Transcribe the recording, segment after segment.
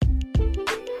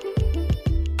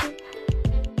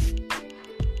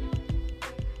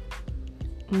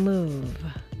Move.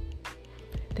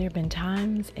 There have been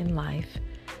times in life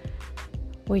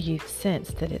where you've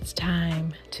sensed that it's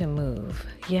time to move.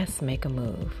 Yes, make a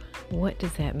move. What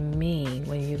does that mean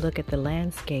when you look at the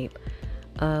landscape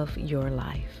of your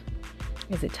life?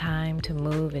 Is it time to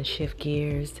move and shift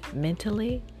gears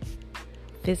mentally,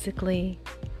 physically,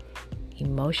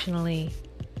 emotionally,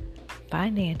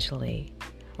 financially,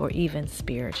 or even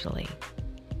spiritually?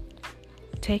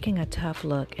 Taking a tough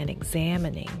look and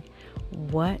examining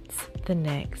what's the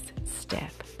next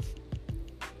step.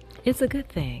 It's a good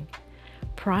thing.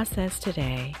 Process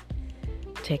today,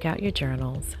 take out your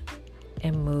journals,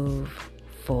 and move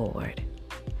forward.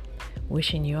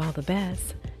 Wishing you all the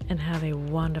best and have a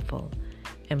wonderful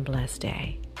and blessed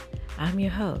day. I'm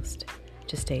your host,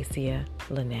 Justacia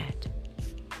Lynette.